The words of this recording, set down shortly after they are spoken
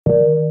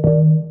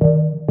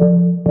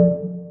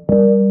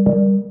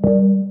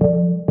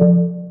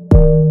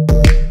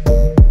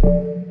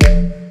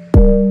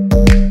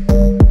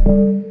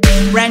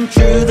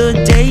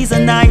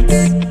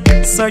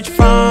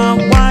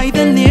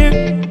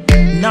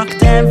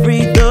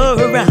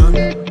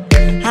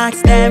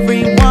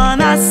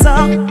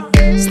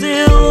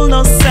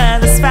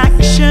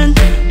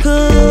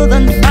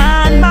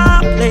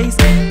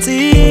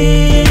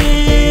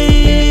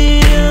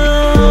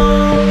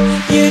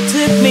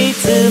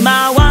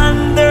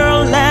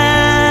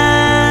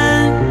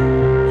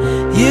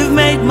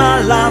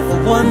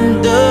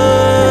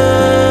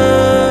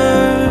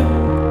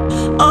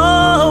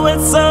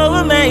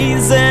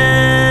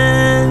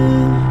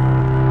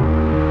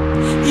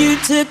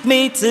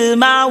to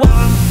my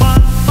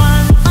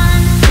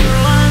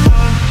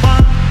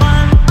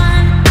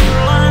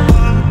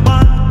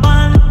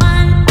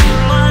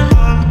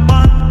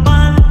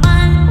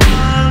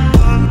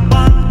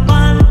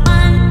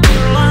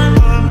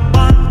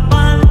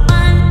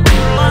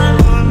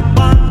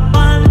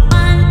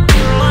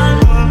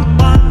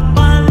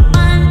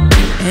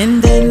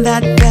And then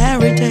that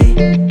very day,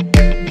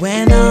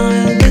 when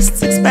I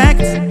least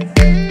expect,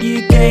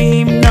 you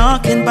came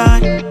knocking by,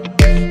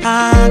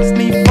 asked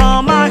me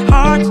for my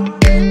heart.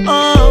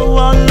 Oh,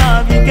 what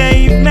love you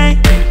gave me.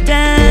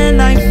 Then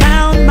I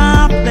found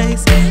my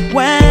place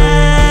when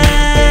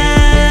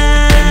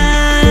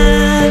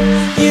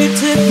you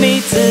took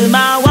me to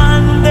my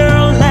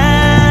wonderland.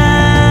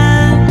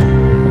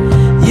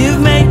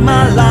 You've made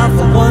my life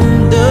a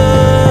wonder.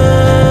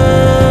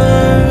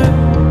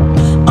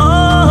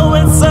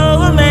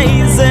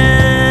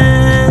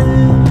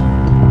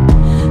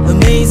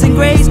 Amazing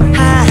grace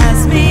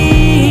has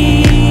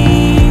me.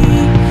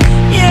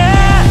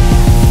 Yeah,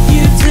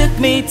 you took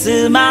me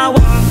to my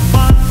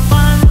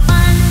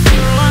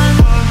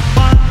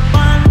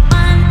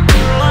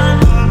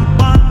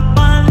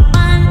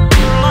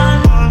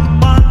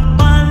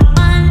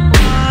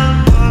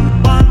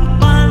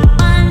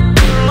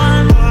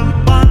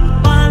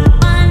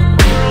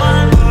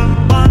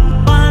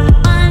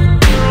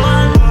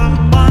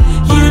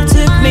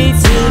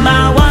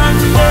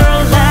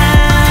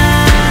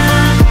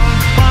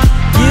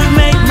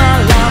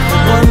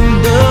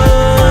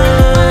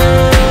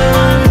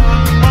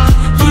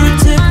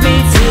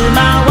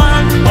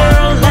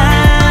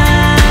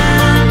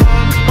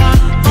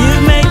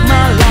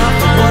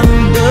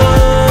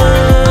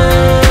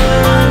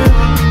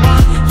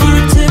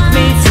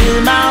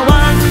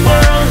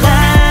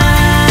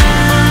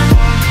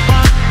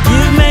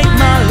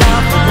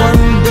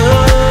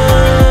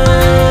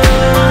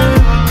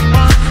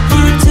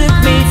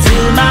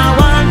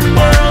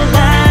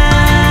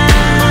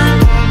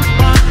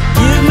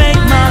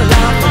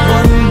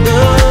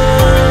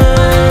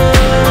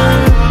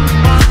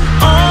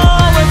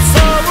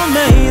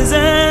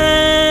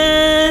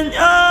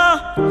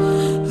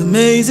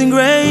Amazing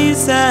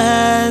grace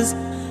has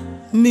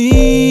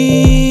me.